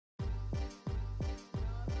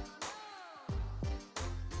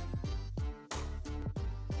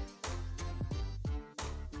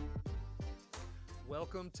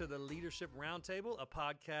Welcome to the Leadership Roundtable, a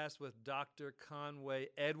podcast with Dr. Conway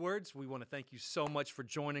Edwards. We want to thank you so much for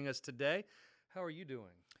joining us today. How are you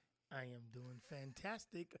doing? I am doing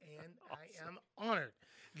fantastic, and awesome. I am honored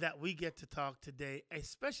that we get to talk today,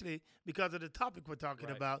 especially because of the topic we're talking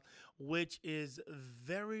about, which is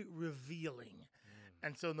very revealing.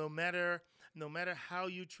 And so no matter how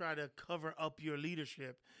you try to cover up your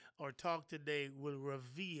leadership or talk today will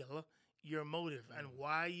reveal your motive and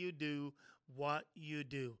why you do what you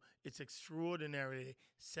do. It's extraordinarily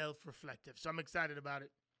self-reflective. So I'm excited about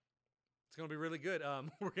it. It's going to be really good.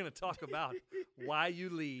 We're going to talk about why you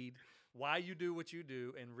lead, why you do what you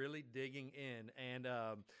do, and really digging in. And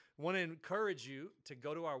want to encourage you to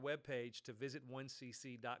go to our webpage to visit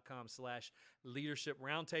 1cc.com/leadership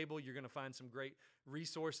roundtable. You're going to find some great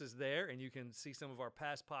resources there, and you can see some of our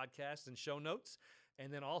past podcasts and show notes.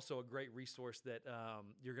 And then also a great resource that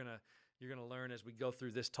you're going to learn as we go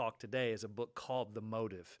through this talk today is a book called The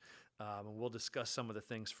Motive. And we'll discuss some of the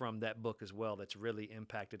things from that book as well that's really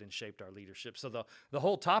impacted and shaped our leadership. So the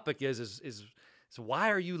whole topic is why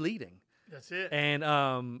are you leading? That's it.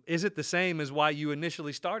 And is it the same as why you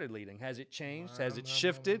initially started leading? Has it changed? Has it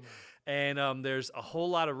shifted? And there's a whole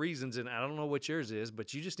lot of reasons, and I don't know what yours is,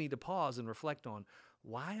 but you just need to pause and reflect on,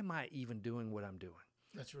 why am I even doing what I'm doing?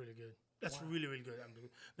 That's really good. That's really, really good.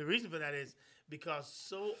 The reason for that is because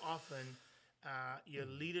so often your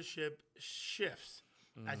leadership shifts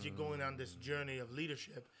as you're going on this journey of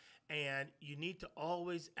leadership, and you need to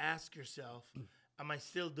always ask yourself, am I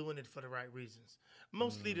still doing it for the right reasons?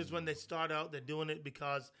 Most leaders, when they start out, they're doing it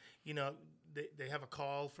because, they have a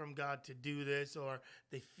call from God to do this, or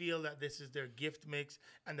they feel that this is their gift mix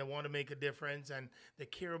and they want to make a difference, and they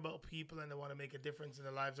care about people and they want to make a difference in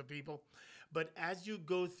the lives of people. But as you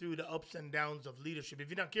go through the ups and downs of leadership, if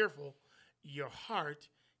you're not careful, your heart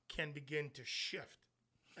can begin to shift.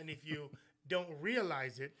 And if you don't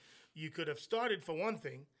realize it, you could have started for one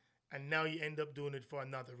thing, and now you end up doing it for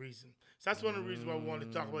another reason. So that's one of the reasons why we want to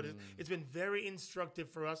talk about it. It's been very instructive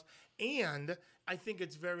for us, and I think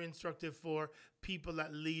it's very instructive for people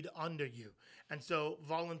that lead under you. And so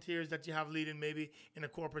volunteers that you have leading, maybe in a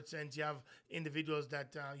corporate sense, you have individuals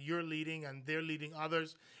that you're leading and they're leading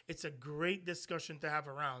others. It's a great discussion to have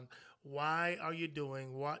around. Why are you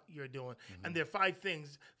doing what you're doing? And there are 5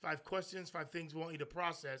 questions, 5 things we want you to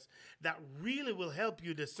process that really will help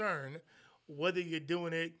you discern whether you're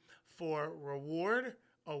doing it for reward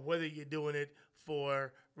or whether you're doing it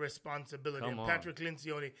for responsibility. And Patrick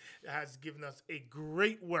Lencioni has given us a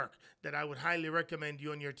great work that I would highly recommend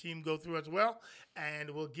you and your team go through as well. And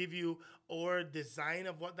we'll give you our design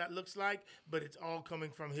of what that looks like, but it's all coming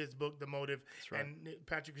from his book, The Motive. That's right. And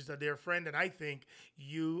Patrick is a dear friend, and I think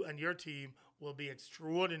you and your team will be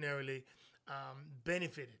extraordinarily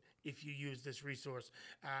benefited if you use this resource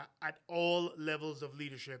at all levels of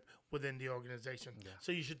leadership within the organization. Yeah.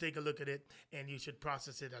 So you should take a look at it, and you should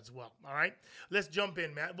process it as well. All right? Let's jump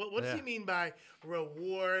in, Matt. What does he mean by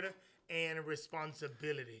reward and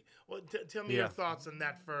responsibility? Well, tell me your thoughts on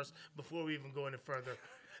that first before we even go any further.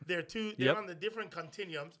 They're on the different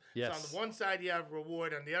continuums. Yes. So on the one side, you have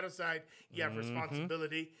reward. On the other side, you have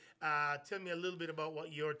responsibility. Tell me a little bit about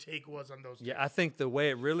what your take was on those two. Yeah, I think the way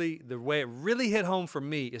it really hit home for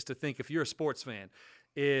me is to think, if you're a sports fan,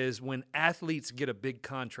 is when athletes get a big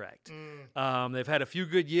contract. They've had a few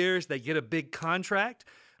good years. They get a big contract.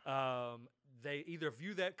 They either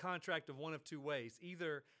view that contract of one of 2 ways.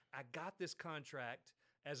 Either I got this contract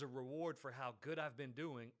as a reward for how good I've been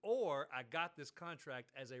doing, or I got this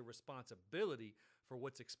contract as a responsibility for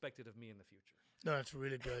what's expected of me in the future. No, that's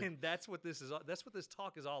really good. And that's what this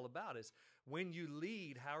talk is all about, is when you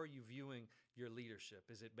lead, how are you viewing your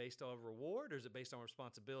leadership? Is it based on reward, or is it based on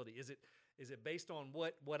responsibility? Is it based on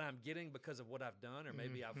what I'm getting because of what I've done, or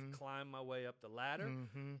maybe I've climbed my way up the ladder,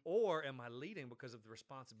 or am I leading because of the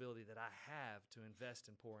responsibility that I have to invest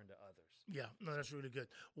and pour into others? Yeah, no, that's really good.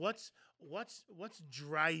 What's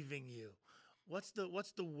driving you? What's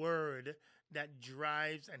the word that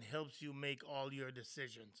drives and helps you make all your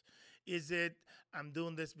decisions? Is it, I'm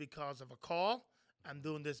doing this because of a call? I'm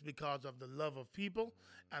doing this because of the love of people.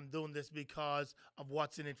 I'm doing this because of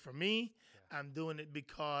what's in it for me. I'm doing it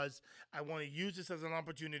because I want to use this as an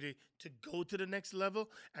opportunity to go to the next level.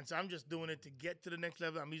 And so I'm just doing it to get to the next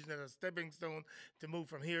level. I'm using it as a stepping stone to move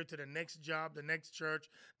from here to the next job, the next church,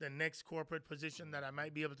 the next corporate position that I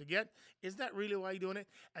might be able to get. Is that really why you're doing it?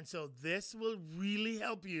 And so this will really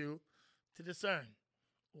help you to discern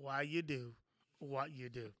why you do what you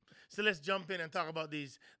do. So let's jump in and talk about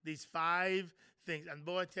these 5 things. And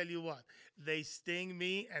boy, I tell you what, they sting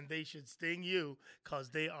me and they should sting you, because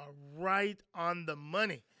they are right on the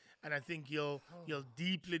money. and I think you'll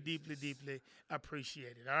deeply, deeply, deeply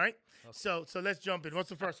appreciate it. All right. Okay. So let's jump in. What's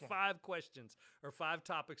the first one? 5 questions or 5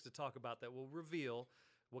 topics to talk about that will reveal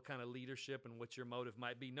what kind of leadership and what your motive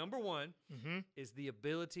might be. Number 1 is the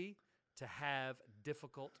ability to have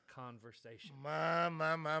difficult conversations. My.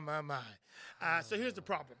 So here's the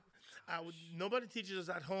problem. Nobody teaches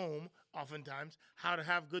us at home, oftentimes, how to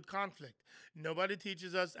have good conflict. Nobody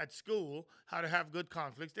teaches us at school how to have good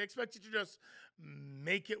conflicts. They expect you to just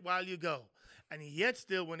make it while you go. And yet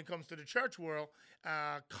still, when it comes to the church world,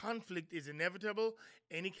 conflict is inevitable.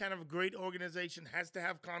 Any kind of great organization has to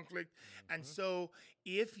have conflict. And so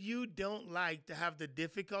if you don't like to have the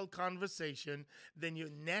difficult conversation, then you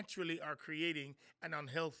naturally are creating an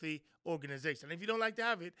unhealthy organization. And if you don't like to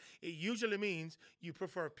have it, it usually means you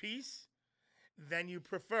prefer peace than you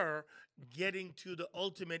prefer getting to the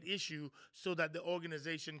ultimate issue so that the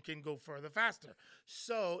organization can go further faster.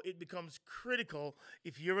 So it becomes critical,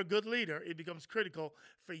 if you're a good leader, it becomes critical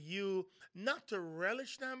for you not to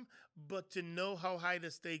relish them, but to know how high the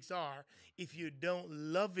stakes are. If you don't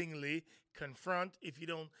lovingly confront, if you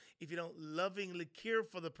don't lovingly care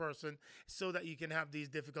for the person so that you can have these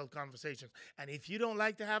difficult conversations. And if you don't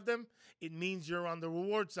like to have them, it means you're on the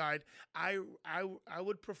reward side. I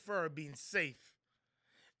would prefer being safe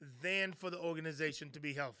than for the organization to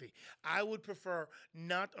be healthy. I would prefer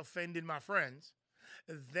not offending my friends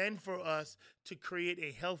than for us to create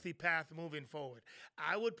a healthy path moving forward.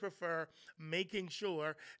 I would prefer making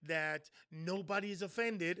sure that nobody's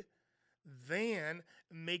offended than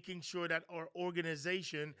making sure that our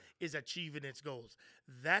organization is achieving its goals.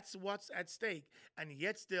 That's what's at stake. And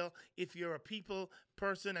yet still, if you're a people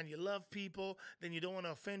person and you love people, then you don't want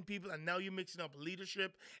to offend people. And now you're mixing up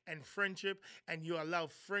leadership and friendship, and you allow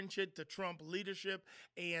friendship to trump leadership.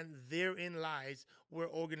 And therein lies where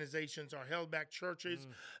organizations are held back. Churches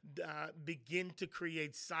begin to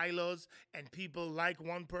create silos, and people like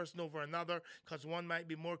one person over another because one might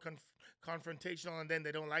be more confrontational, and then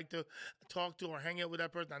they don't like to talk to or hang out with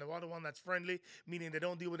that person, and the other one that's friendly, meaning they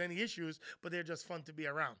don't deal with any issues, but they're just fun to be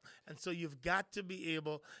around. And so you've got to be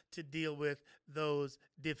able to deal with those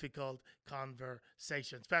difficult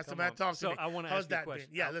conversations. Pastor Matt, talk to me. I want to ask you a question.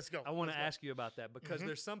 Yeah, let's go. I want to ask you about that because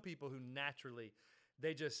there's some people who naturally,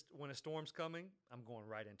 they just, when a storm's coming, I'm going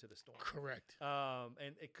right into the storm. Correct.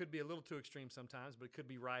 And it could be a little too extreme sometimes, but it could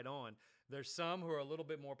be right on. There's some who are a little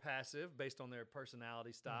bit more passive based on their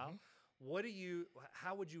personality style.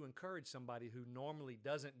 How would you encourage somebody who normally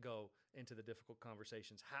doesn't go into the difficult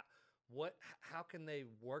conversations? How can they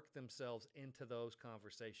work themselves into those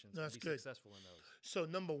conversations and be successful in those? So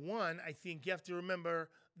number 1, I think you have to remember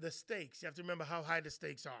the stakes. You have to remember how high the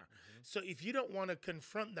stakes are. So if you don't want to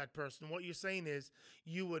confront that person, what you're saying is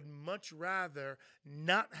you would much rather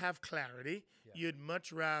not have clarity. Yeah. You'd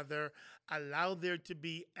much rather allow there to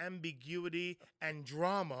be ambiguity and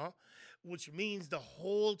drama, which means the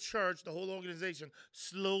whole church, the whole organization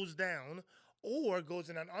slows down or goes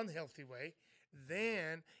in an unhealthy way,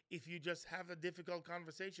 than if you just have a difficult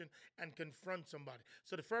conversation and confront somebody.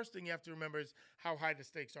 So the first thing you have to remember is how high the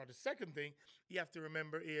stakes are. The second thing you have to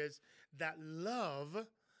remember is that love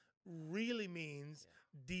really means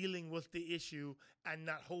dealing with the issue and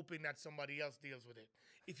not hoping that somebody else deals with it.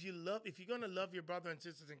 If you're going to love your brother and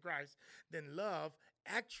sisters in Christ, then love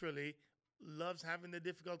actually loves having the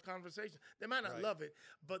difficult conversation. They might not love it,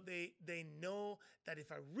 but they know that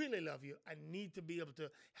if I really love you, I need to be able to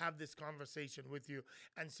have this conversation with you.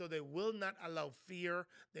 And so they will not allow fear.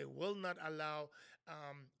 They will not allow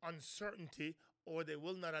uncertainty, or they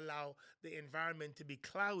will not allow the environment to be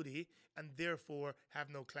cloudy and therefore have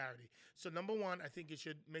no clarity. So number 1, I think you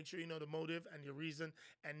should make sure you know the motive and your reason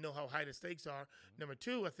and know how high the stakes are. Number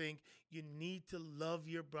 2, I think you need to love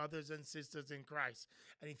your brothers and sisters in Christ.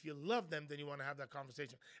 And if you love them, then you want to have that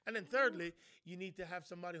conversation. And then thirdly, you need to have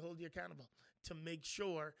somebody hold you accountable to make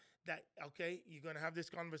sure that, okay, you're going to have this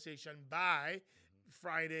conversation by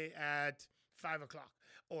Friday at 5 o'clock,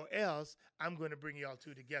 or else I'm going to bring you all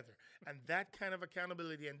two together. And that kind of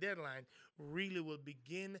accountability and deadline really will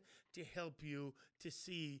begin to help you to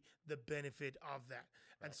see the benefit of that.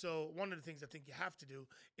 Right. And so one of the things I think you have to do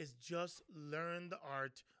is just learn the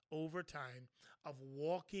art over time of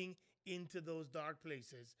walking into those dark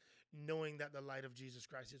places, knowing that the light of Jesus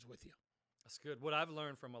Christ is with you. That's good. What I've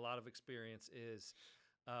learned from a lot of experience is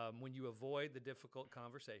when you avoid the difficult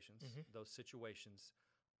conversations, those situations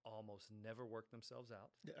almost never work themselves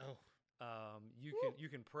out. You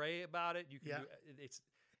can pray about it. You can do,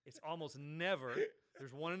 it's almost never.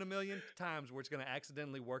 There's 1 in a million times where it's going to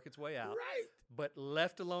accidentally work its way out. Right. But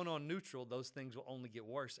left alone on neutral, those things will only get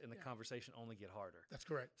worse and the conversation only get harder. That's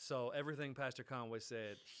correct. So everything Pastor Conway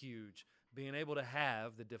said, huge. being able to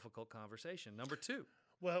have the difficult conversation. Number two.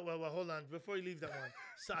 Well, hold on. Before you leave that one.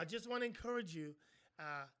 So I just want to encourage you,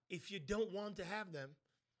 if you don't want to have them,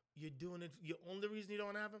 you're doing it. The only reason you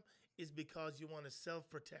don't have them is because you want to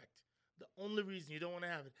self-protect. The only reason you don't want to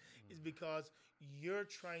have it is because you're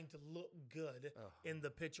trying to look good in the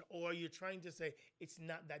picture, or you're trying to say it's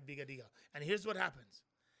not that big a deal. And here's what happens.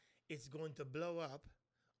 It's going to blow up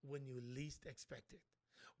when you least expect it.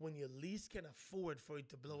 When you least can afford for it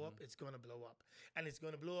to blow up, it's going to blow up. And it's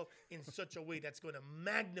going to blow up in such a way that's going to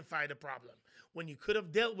magnify the problem. When you could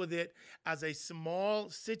have dealt with it as a small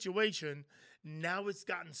situation, now it's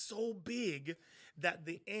gotten so big that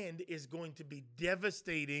the end is going to be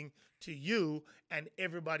devastating to you and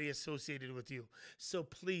everybody associated with you. So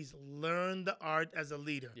please learn the art as a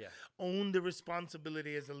leader. Yeah. Own the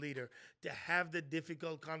responsibility as a leader to have the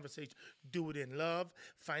difficult conversation. Do it in love.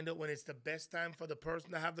 Find out when it's the best time for the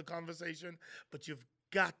person to have the conversation, but you've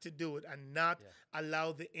got to do it and not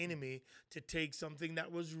allow the enemy to take something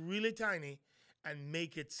that was really tiny and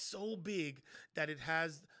make it so big that it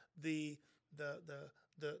has the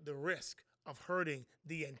risk of hurting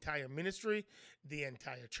the entire ministry, the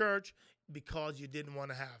entire church, because you didn't want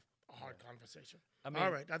to have a hard conversation. I mean, all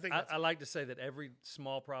right, I think I like to say that every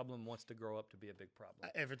small problem wants to grow up to be a big problem.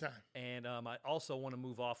 Every time. And I also want to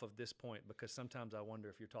move off of this point because sometimes I wonder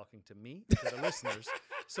if you're talking to me, to the listeners.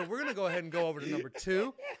 So we're going to go ahead and go over to number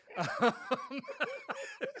two.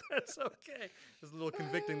 That's okay. There's a little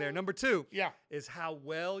convicting there. Number two is how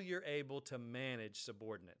well you're able to manage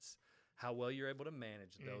subordinates. How well you're able to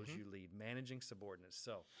manage those you lead, managing subordinates.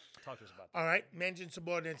 So, talk to us about that. All right, managing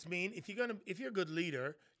subordinates mean if you're a good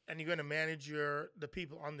leader and you're going to manage the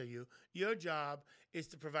people under you, your job is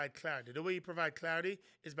to provide clarity. The way you provide clarity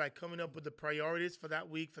is by coming up with the priorities for that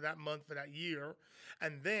week, for that month, for that year,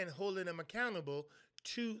 and then holding them accountable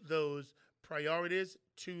to those priorities,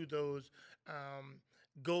 to those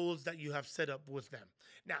goals that you have set up with them.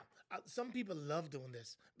 Now, some people love doing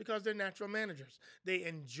this because they're natural managers. They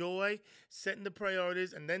enjoy setting the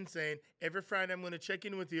priorities and then saying, every Friday I'm going to check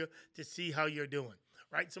in with you to see how you're doing.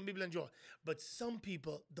 Right? Some people enjoy it, but some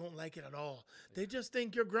people don't like it at all. They just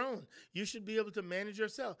think you're grown. You should be able to manage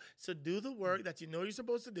yourself. So do the work that you know you're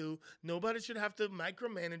supposed to do. Nobody should have to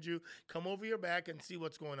micromanage you, come over your back and see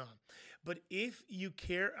what's going on. But if you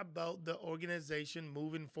care about the organization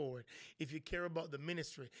moving forward, if you care about the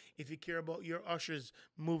ministry, if you care about your ushers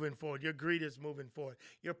moving forward, your greeters moving forward,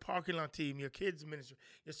 your parking lot team, your kids ministry,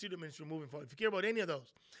 your student ministry moving forward, if you care about any of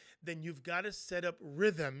those, then you've got to set up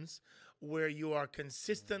rhythms where you are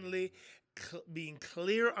consistently being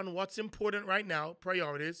clear on what's important right now,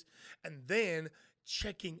 priorities, and then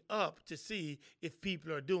checking up to see if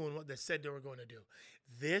people are doing what they said they were going to do.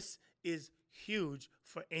 This is huge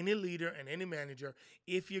for any leader and any manager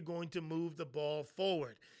if you're going to move the ball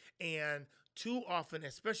forward. And too often,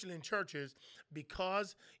 especially in churches,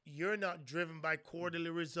 because you're not driven by quarterly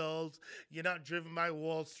results, you're not driven by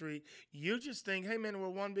Wall Street, you just think, hey man, we're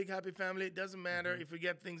one big happy family. It doesn't matter if we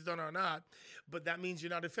get things done or not. But that means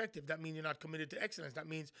you're not effective. That means you're not committed to excellence. That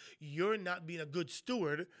means you're not being a good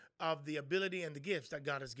steward of the ability and the gifts that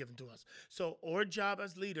God has given to us. So our job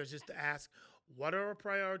as leaders is to ask, what are our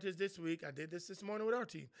priorities this week? I did this morning with our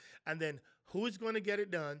team. And then who's going to get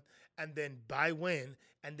it done? And then by when?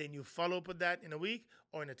 And then you follow up with that in a week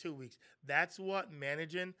or in 2 weeks. That's what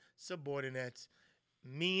managing subordinates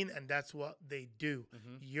mean, and that's what they do.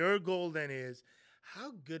 Your goal then is,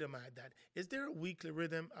 how good am I at that? Is there a weekly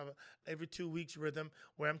rhythm, of every 2 weeks rhythm,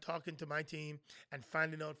 where I'm talking to my team and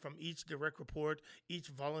finding out from each direct report, each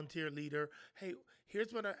volunteer leader, hey,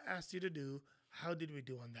 here's what I asked you to do. How did we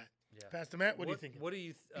do on that? Yeah. Pastor Matt, what do you think? What do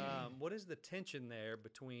you? What is the tension there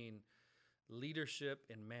between leadership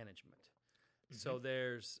and management? So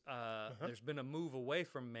there's been a move away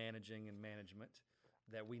from managing and management,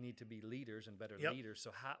 that we need to be leaders and better leaders.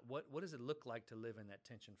 So what does it look like to live in that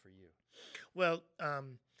tension for you? Well,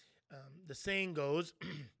 the saying goes,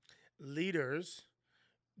 leaders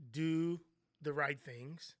do the right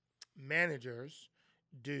things. Managers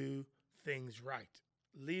do things right.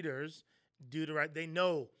 Leaders do the right. They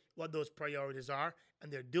know what those priorities are,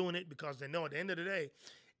 and they're doing it because they know at the end of the day,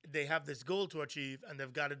 they have this goal to achieve, and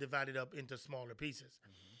they've got to divide it up into smaller pieces.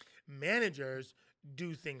 Managers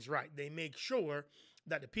do things right. They make sure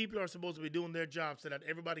that the people are supposed to be doing their job so that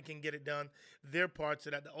everybody can get it done, their part, so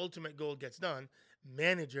that the ultimate goal gets done.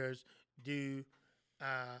 Managers do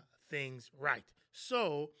things right.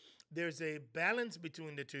 So there's a balance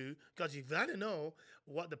between the two because you've got to know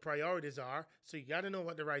what the priorities are. So you got to know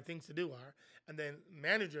what the right things to do are. And then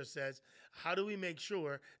manager says, how do we make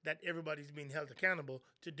sure that everybody's being held accountable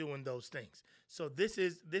to doing those things? So this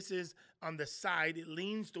is on the side. It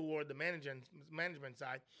leans toward the management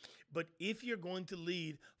side. But if you're going to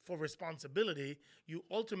lead for responsibility, you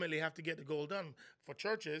ultimately have to get the goal done. For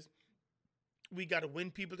churches, we got to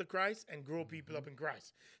win people to Christ and grow people up in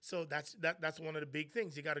Christ. So that's one of the big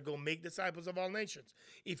things. You got to go make disciples of all nations.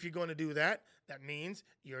 If you're going to do that, that means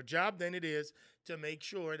your job then it is to make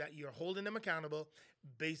sure that you're holding them accountable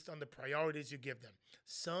based on the priorities you give them.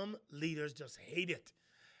 Some leaders just hate it.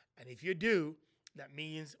 And if you do, that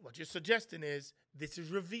means what you're suggesting is this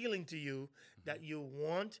is revealing to you that you're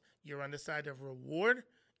on the side of reward.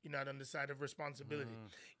 You're not on the side of responsibility.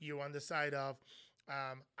 You're on the side of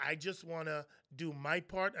I just want to do my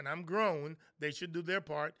part, and I'm grown. They should do their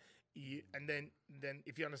part. And then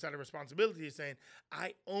if you're on the side of responsibility, you're saying,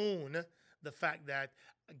 I own the fact that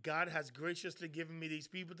God has graciously given me these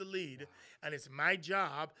people to lead, and it's my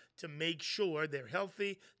job to make sure they're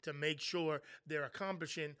healthy, to make sure they're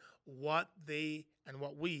accomplishing what they and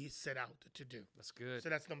what we set out to do. That's good. So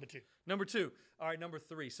that's number 2. Number 2. All right, number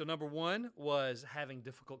 3. So number 1 was having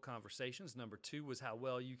difficult conversations. Number 2 was how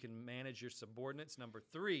well you can manage your subordinates. Number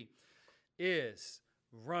 3 is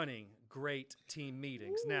running great team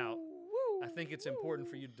meetings. Now, I think it's important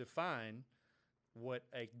for you to define what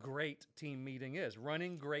a great team meeting is.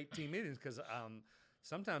 Running great team meetings, because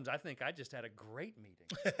sometimes I think I just had a great meeting,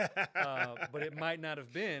 but it might not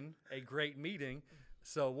have been a great meeting.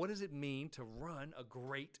 So what does it mean to run a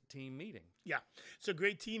great team meeting? Yeah. So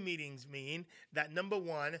great team meetings mean that, number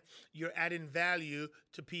 1, you're adding value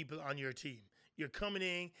to people on your team. You're coming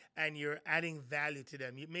in and you're adding value to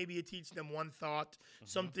them. Maybe you teach them one thought,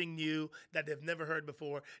 something new that they've never heard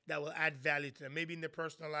before that will add value to them. Maybe in their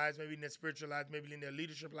personal lives, maybe in their spiritual lives, maybe in their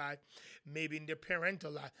leadership life, maybe in their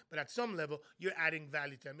parental life. But at some level, you're adding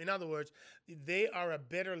value to them. In other words, they are a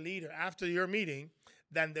better leader after your meeting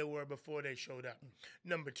than they were before they showed up.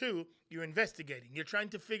 Number 2, you're investigating. You're trying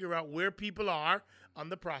to figure out where people are on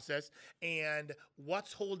the process and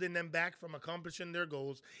what's holding them back from accomplishing their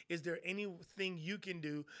goals. Is there anything you can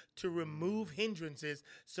do to remove hindrances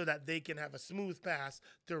so that they can have a smooth path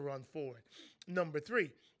to run forward? Number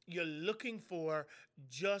 3, you're looking for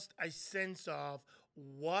just a sense of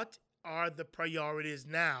what are the priorities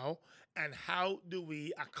now and how do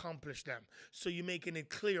we accomplish them? So you're making it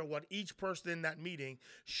clear what each person in that meeting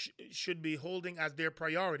should be holding as their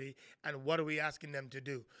priority and what are we asking them to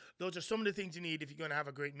do. Those are some of the things you need if you're going to have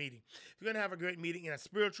a great meeting. If you're going to have a great meeting in a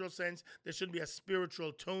spiritual sense, there should be a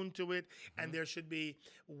spiritual tone to it, and there should be,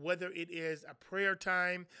 whether it is a prayer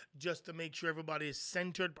time just to make sure everybody is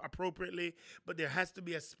centered appropriately, but there has to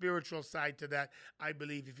be a spiritual side to that, I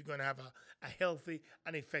believe, if you're going to have a healthy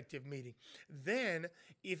and effective meeting. Then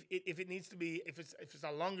if it needs to be, if it's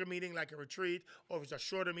a longer meeting like a retreat, or if it's a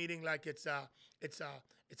shorter meeting like it's a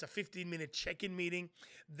 15-minute check-in meeting,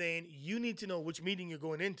 then you need to know which meeting you're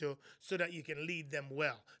going into so that you can lead them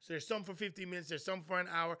well. So there's some for 15 minutes, there's some for an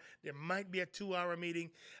hour, there might be a 2-hour meeting,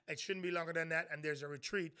 it shouldn't be longer than that, and there's a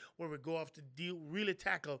retreat where we go off to really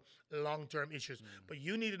tackle long-term issues. But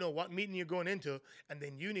you need to know what meeting you're going into, and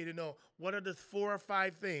then you need to know what are the 4 or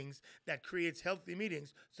 5 things that creates healthy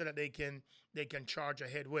meetings so that they can charge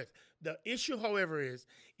ahead with. The issue, however, is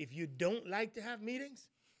if you don't like to have meetings,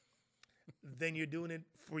 then you're doing it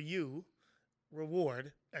for you,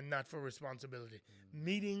 reward, and not for responsibility.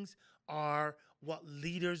 Meetings are what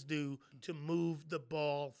leaders do to move the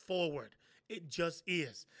ball forward. It just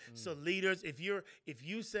is. So leaders, if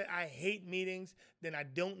you say I hate meetings, then I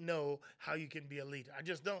don't know how you can be a leader. I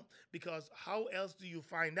just don't, because how else do you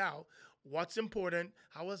find out what's important?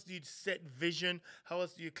 How else do you set vision? How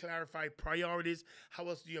else do you clarify priorities? How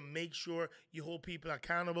else do you make sure you hold people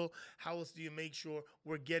accountable? How else do you make sure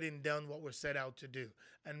we're getting done what we're set out to do?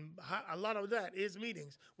 And a lot of that is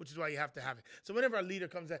meetings, which is why you have to have it. So whenever a leader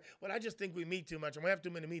comes in, well, I just think we meet too much and we have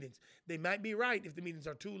too many meetings. They might be right if the meetings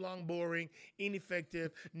are too long, boring,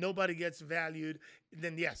 ineffective, nobody gets valued,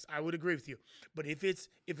 then yes, I would agree with you. But if it's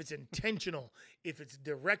intentional, if it's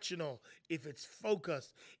directional, if it's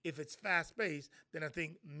focused, if it's fast-paced, then I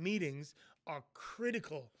think meetings are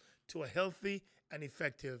critical to a healthy and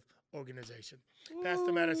effective organization. Ooh.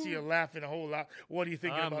 Pastor Matt, I see you laughing a whole lot. What are you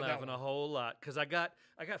thinking about that? I'm laughing a whole lot because I got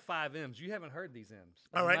 5 M's. You haven't heard these M's.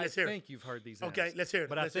 All right, let's hear it. I think you've heard these M's. Okay, let's hear it.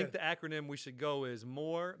 But I think the acronym we should go is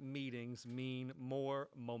more meetings mean more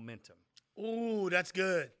momentum. Ooh, that's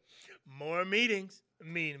good. More meetings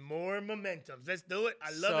mean more momentum. Let's do it.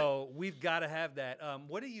 I love it. So we've got to have that.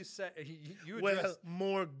 What do you say? You well,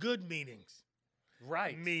 more good meetings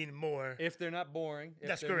mean more. If they're not boring, if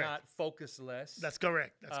That's they're correct. not focus less. That's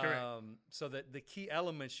correct. That's correct. So that the key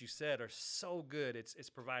elements you said are so good. It's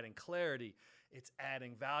providing clarity. It's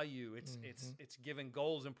adding value. It's giving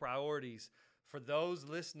goals and priorities for those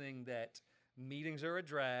listening that meetings are a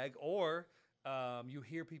drag, or you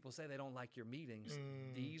hear people say they don't like your meetings.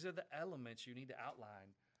 These are the elements you need to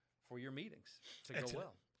outline for your meetings to go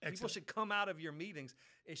well. People should come out of your meetings.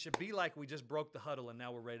 It should be like we just broke the huddle and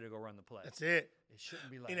now we're ready to go run the play. That's it. It shouldn't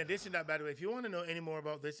be like In addition to that, by the way, if you want to know any more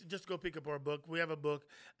about this, just go pick up our book. We have a book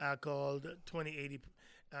called 2080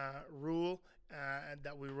 Rule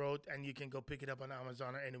that we wrote, and you can go pick it up on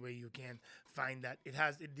Amazon or anywhere you can find that.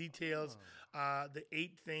 It details the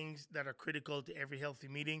 8 things that are critical to every healthy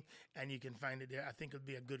meeting, and you can find it there. I think it'll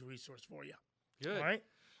be a good resource for you. Good. All right?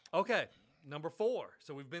 Okay. Number 4.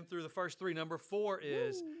 So we've been through the first 3. Number 4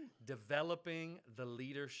 is developing the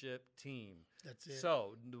leadership team. That's it.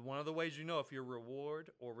 So one of the ways you know if your reward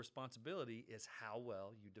or responsibility is how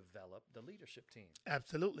well you develop the leadership team.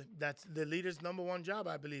 Absolutely. That's the leader's number one job,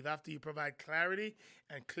 I believe. After you provide clarity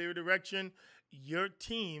and clear direction, your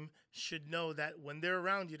team should know that when they're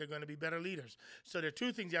around you, they're going to be better leaders. So there are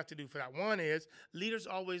 2 things you have to do for that. One is leaders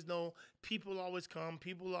always know people always come,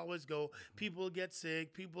 people always go, people get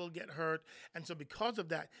sick, people get hurt. And so because of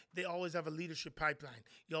that, they always have a leadership pipeline.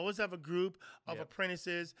 You always have a group of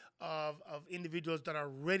apprentices, of individuals that are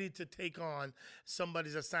ready to take on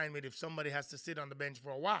somebody's assignment if somebody has to sit on the bench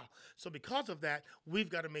for a while. So because of that, we've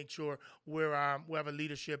got to make sure we have a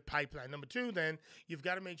leadership pipeline. Number 2, then, you've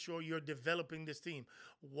got to make sure you're developing this team.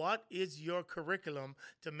 What is your curriculum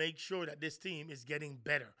to make sure that this team is getting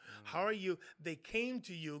better? How are you? They came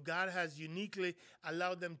to you. God has uniquely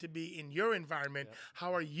allowed them to be in your environment.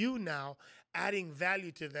 How are you now adding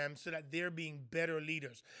value to them so that they're being better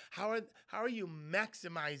leaders? How are you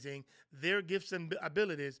maximizing their gifts and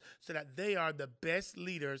abilities so that they are the best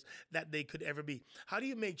leaders that they could ever be? How do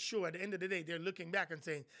you make sure at the end of the day they're looking back and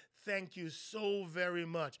saying, thank you so very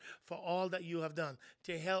much for all that you have done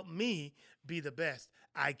to help me be the best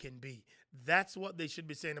I can be? That's what they should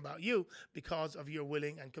be saying about you because of your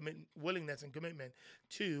willingness and commitment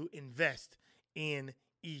to invest in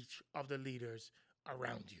each of the leaders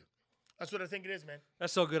around you. That's what I think it is, man.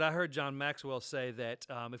 That's so good. I heard John Maxwell say that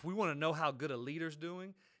if we want to know how good a leader's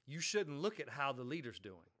doing, you shouldn't look at how the leader's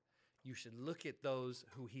doing. You should look at those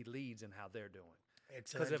who he leads and how they're doing.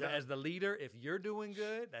 Because as the leader, if you're doing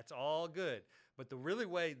good, that's all good. But the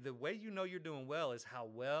way you know you're doing well is how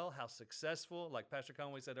successful, like Pastor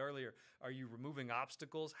Conway said earlier, are you removing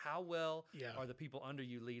obstacles? How well are the people under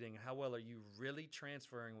you leading? How well are you really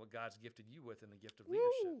transferring what God's gifted you with in the gift of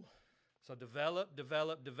leadership? So develop.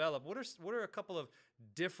 What are a couple of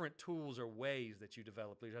different tools or ways that you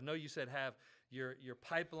develop leaders? I know you said have your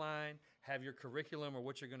pipeline, have your curriculum or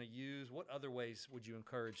what you're going to use. What other ways would you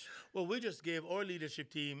encourage? Well, we just gave our leadership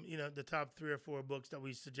team, the top 3 or 4 books that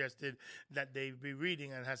we suggested that they be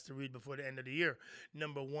reading and has to read before the end of the year.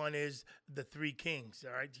 Number 1 is The 3 Kings.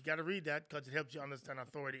 All right, you got to read that because it helps you understand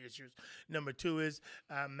authority issues. Number 2 is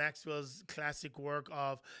Maxwell's classic work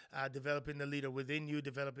of developing the leader within you,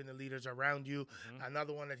 developing the leaders around you.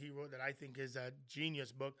 Another one that he wrote that I think is a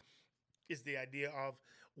genius book is the idea of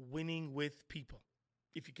winning with people.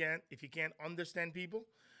 If you can't understand people,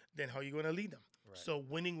 then how are you going to lead them? Right. So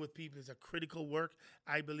winning with people is a critical work,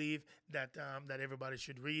 I believe, that everybody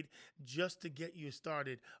should read just to get you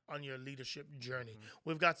started on your leadership journey.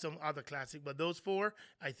 We've got some other classic, but those 4,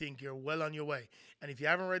 I think you're well on your way. And if you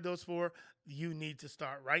haven't read those 4, you need to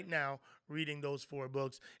start right now reading those 4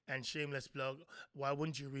 books. And shameless plug, why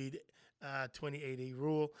wouldn't you read 2080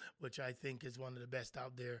 Rule, which I think is one of the best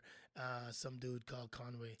out there. Some dude called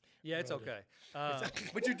Conway. Yeah, it's okay.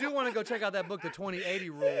 But you do want to go check out that book, The 2080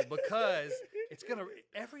 Rule, because it's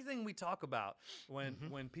everything we talk about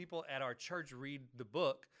when people at our church read the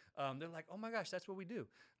book, they're like, oh my gosh, that's what we do.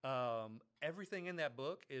 Everything in that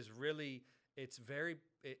book is really, it's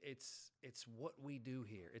what we do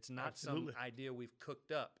here. It's not some idea we've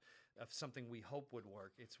cooked up of something we hope would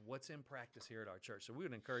work. It's what's in practice here at our church. So we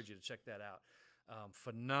would encourage you to check that out.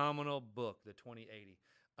 Phenomenal book, The 2080.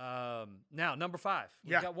 Now, number 5.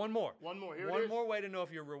 We've got one more. One more. One more way to know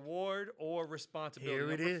if you're reward or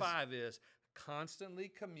responsibility. Here number 5 is constantly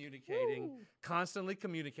communicating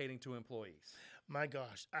to employees. My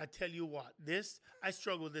gosh, I tell you what, I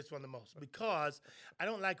struggle with this one the most because I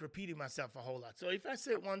don't like repeating myself a whole lot. So if I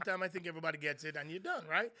say it one time, I think everybody gets it and you're done,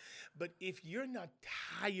 right? But if you're not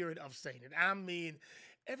tired of saying it, I mean,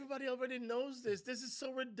 everybody already knows this. This is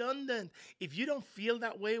so redundant. If you don't feel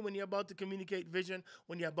that way when you're about to communicate vision,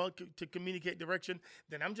 when you're about to communicate direction,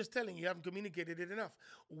 then I'm just telling you, you haven't communicated it enough.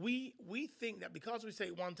 We think that because we say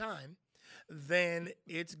it one time, then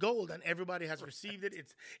it's gold, and everybody has received it.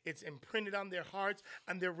 It's imprinted on their hearts,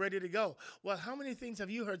 and they're ready to go. Well, how many things have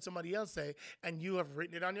you heard somebody else say, and you have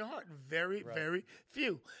written it on your heart? Very, very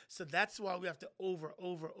few. So that's why we have to over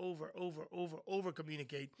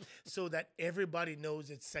communicate so that everybody knows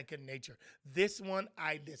it's second nature. This one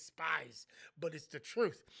I despise, but it's the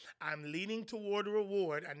truth. I'm leaning toward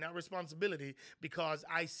reward and not responsibility because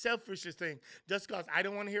I selfishly think just because I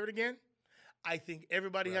don't want to hear it again, I think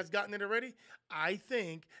everybody has gotten it already. I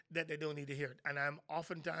think that they don't need to hear it. And I'm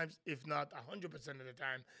oftentimes, if not 100% of the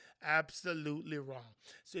time, absolutely wrong.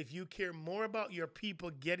 So if you care more about your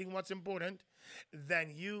people getting what's important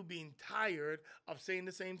than you being tired of saying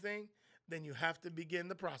the same thing, then you have to begin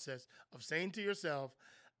the process of saying to yourself,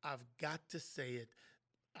 I've got to say it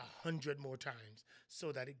 100 more times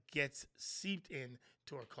so that it gets seeped in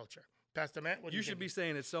to our culture. Pastor Matt, what do you think? You should be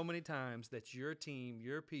saying it so many times that your team,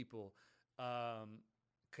 your people,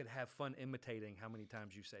 could have fun imitating how many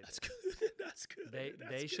times you say that. That's good. That's good.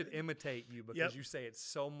 They should imitate you because you say it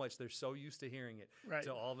so much. They're so used to hearing it. Right.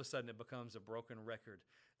 So all of a sudden it becomes a broken record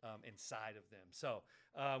inside of them. So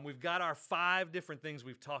we've got our 5 different things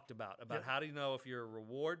we've talked about how do you know if you're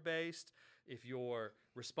reward-based, if you're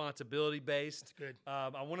responsibility-based. That's good.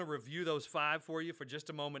 I want to review those 5 for you for just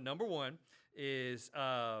a moment. Number 1 is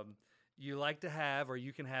you like to have, or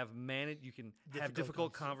you can have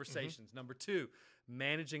difficult conversations. Mm-hmm. Number 2,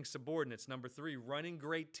 managing subordinates. Number 3, running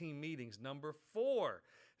great team meetings. Number 4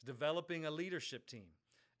 is developing a leadership team.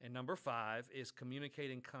 And number 5 is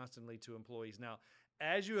communicating constantly to employees. Now,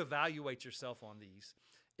 as you evaluate yourself on these,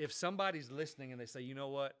 if somebody's listening and they say, you know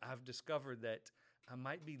what, I've discovered that I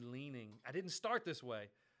might be leaning, I didn't start this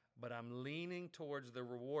way, but I'm leaning towards the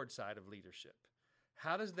reward side of leadership.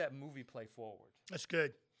 How does that movie play forward? That's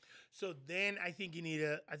good. So then I think you need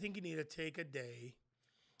to take a day,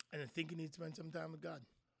 and I think you need to spend some time with God.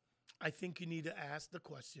 I think you need to ask the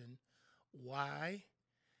question, why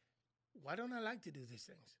don't I like to do these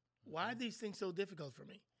things? Why are these things so difficult for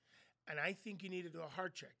me? And I think you need to do a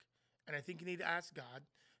heart check. And I think you need to ask God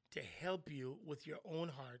to help you with your own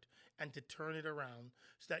heart and to turn it around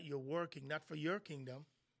so that you're working not for your kingdom,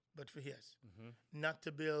 but for His. Mm-hmm. Not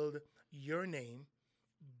to build your name,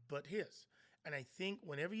 but His. And I think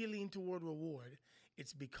whenever you lean toward reward,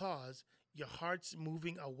 it's because your heart's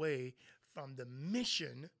moving away from the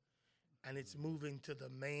mission and it's moving to the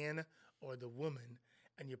man or the woman,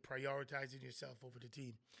 and you're prioritizing yourself over the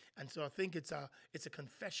team. And so I think it's a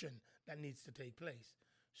confession that needs to take place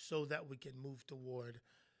so that we can move toward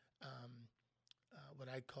what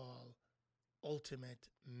I call ultimate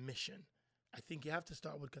mission. I think you have to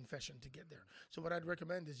start with confession to get there. So what I'd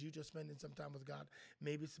recommend is you just spending some time with God,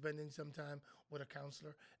 maybe spending some time with a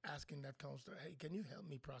counselor, asking that counselor, hey, can you help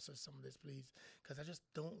me process some of this, please? Because I just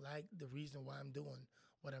don't like the reason why I'm doing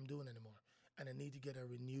what I'm doing anymore. And I need to get a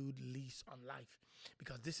renewed lease on life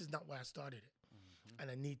because this is not why I started it. Mm-hmm.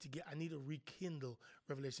 And I need to rekindle.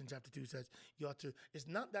 Revelation chapter 2 says you ought to. It's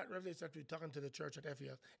not that Revelation chapter 2 talking to the church at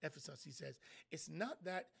Ephesus. He says, it's not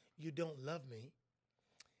that you don't love me.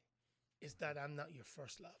 It's that I'm not your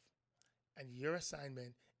first love. And your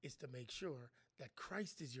assignment is to make sure that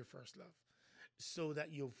Christ is your first love so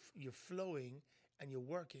that you're flowing and you're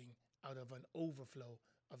working out of an overflow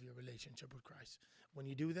of your relationship with Christ. When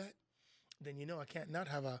you do that, then you know I can't not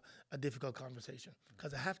have a difficult conversation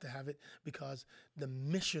because I have to have it because the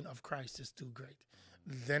mission of Christ is too great.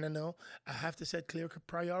 Then I know I have to set clear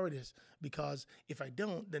priorities because if I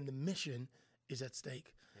don't, then the mission is at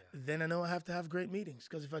stake. Then I know I have to have great meetings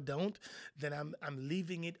because if I don't, then I'm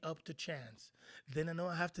leaving it up to chance. Then I know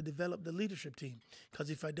I have to develop the leadership team because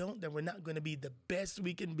if I don't, then we're not going to be the best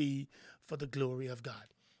we can be for the glory of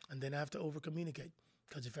God. And then I have to over-communicate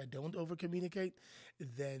because if I don't over-communicate,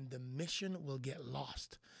 then the mission will get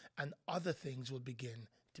lost and other things will begin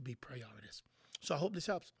to be priorities. So I hope this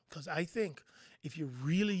helps because I think if you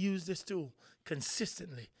really use this tool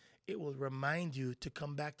consistently, it will remind you to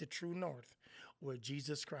come back to true north, where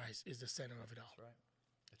Jesus Christ is the center of it all.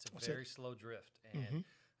 That's right. It's a very slow drift. And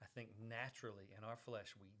I think naturally in our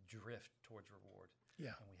flesh, we drift towards reward.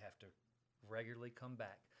 Yeah. And we have to regularly come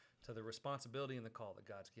back to the responsibility and the call that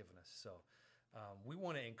God's given us. So we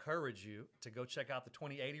want to encourage you to go check out the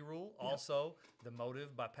 20/80 rule. Yeah. Also, The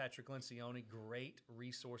Motive by Patrick Lencioni. Great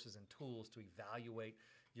resources and tools to evaluate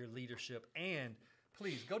your leadership. And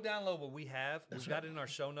please go download what we have. We've got it in our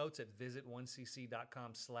show notes at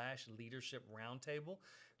visit1cc.com/leadership roundtable.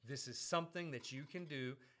 This is something that you can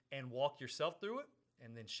do and walk yourself through it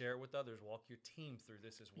and then share it with others. Walk your team through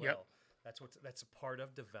this as well. That's a part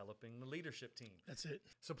of developing the leadership team. That's it.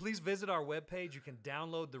 So please visit our webpage. You can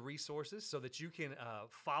download the resources so that you can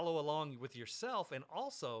follow along with yourself and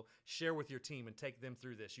also share with your team and take them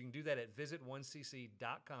through this. You can do that at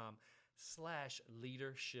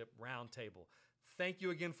visit1cc.com/leadership roundtable. Thank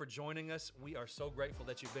you again for joining us. We are so grateful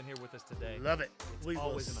that you've been here with us today. Love it. It's We will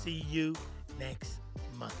always an honor. see you next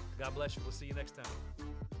month. God bless you. We'll see you next time.